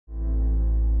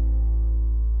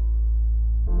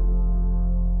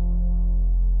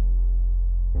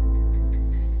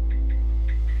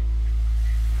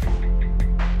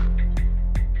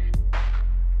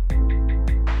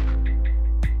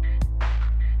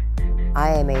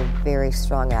I am a very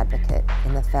strong advocate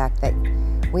in the fact that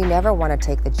we never want to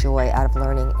take the joy out of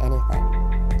learning anything.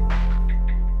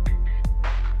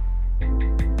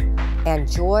 And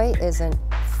joy isn't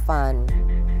fun.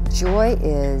 Joy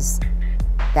is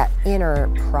that inner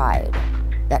pride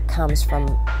that comes from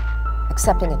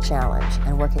accepting a challenge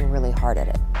and working really hard at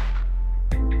it.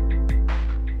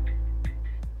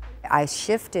 I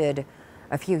shifted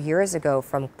a few years ago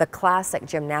from the classic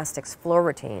gymnastics floor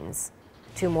routines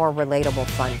to more relatable,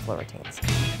 fun floor routines.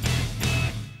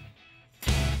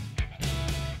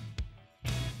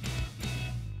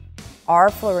 Our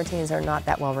floor routines are not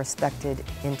that well respected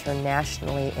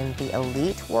internationally in the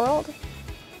elite world,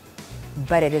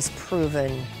 but it is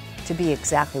proven to be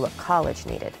exactly what college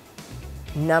needed.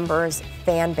 Numbers,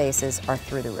 fan bases are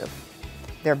through the roof.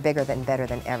 They're bigger than, better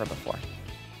than ever before.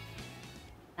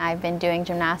 I've been doing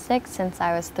gymnastics since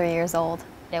I was 3 years old.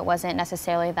 It wasn't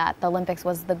necessarily that the Olympics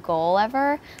was the goal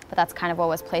ever, but that's kind of what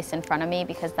was placed in front of me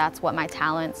because that's what my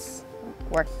talents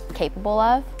were capable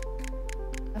of.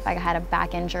 If I had a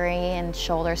back injury and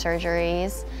shoulder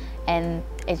surgeries, and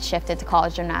it shifted to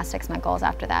college gymnastics, my goals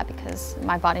after that because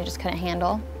my body just couldn't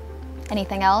handle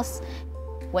anything else.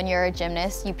 When you're a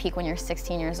gymnast, you peak when you're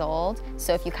 16 years old,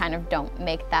 so if you kind of don't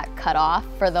make that cutoff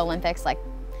for the Olympics, like,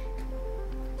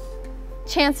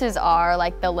 chances are,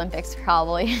 like, the Olympics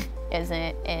probably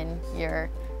isn't in your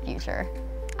future.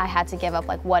 I had to give up,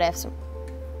 like, what ifs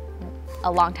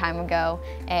a long time ago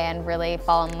and really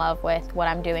fall in love with what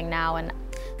I'm doing now, and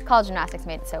college gymnastics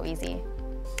made it so easy.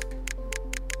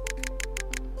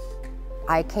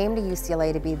 I came to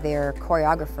UCLA to be their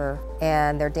choreographer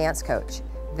and their dance coach.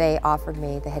 They offered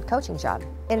me the head coaching job.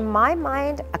 In my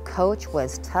mind, a coach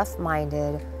was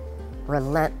tough-minded,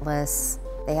 relentless.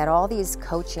 They had all these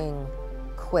coaching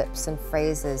quips and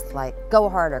phrases like, go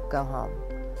hard or go home.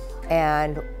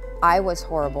 And I was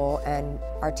horrible and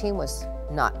our team was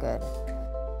not good.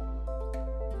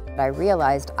 I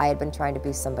realized I had been trying to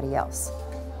be somebody else.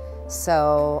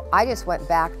 So I just went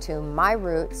back to my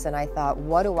roots and I thought,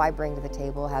 what do I bring to the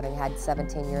table, having had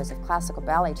 17 years of classical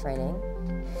ballet training?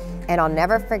 And I'll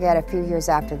never forget, a few years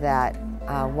after that,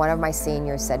 one of my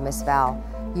seniors said, Miss Val,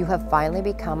 you have finally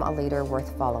become a leader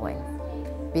worth following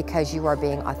because you are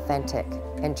being authentic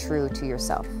and true to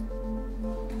yourself.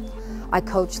 I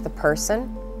coach the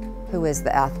person who is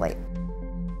the athlete.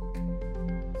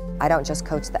 I don't just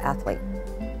coach the athlete.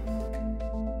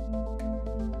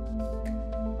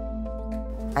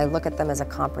 I look at them as a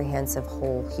comprehensive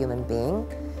whole human being,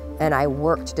 and I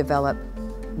work to develop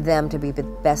them to be the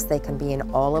best they can be in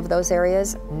all of those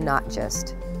areas, not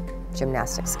just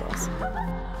gymnastic skills.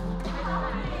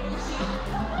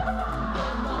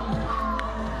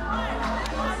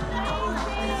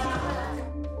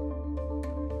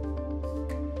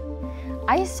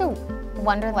 I used to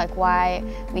wonder, like, why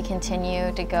we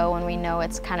continue to go when we know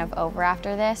it's kind of over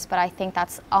after this, but I think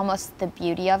that's almost the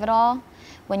beauty of it all,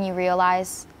 when you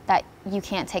realize that you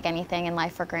can't take anything in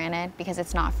life for granted because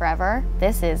it's not forever.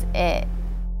 This is it.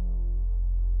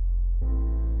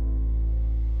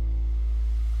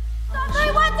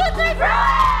 3, 1, 2, 3, 3!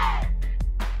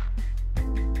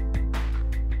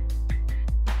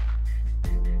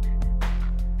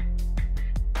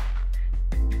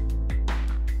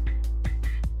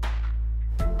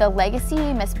 The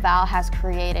legacy Miss Val has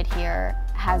created here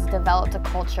has developed a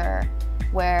culture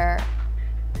where,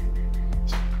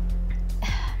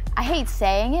 I hate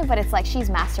saying it, but it's like she's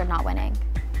mastered not winning.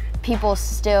 People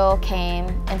still came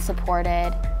and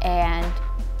supported, and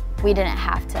we didn't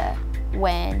have to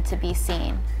win to be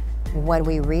seen. When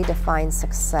we redefine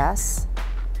success,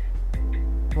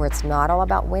 where it's not all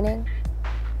about winning,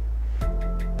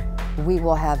 we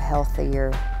will have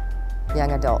healthier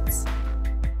young adults.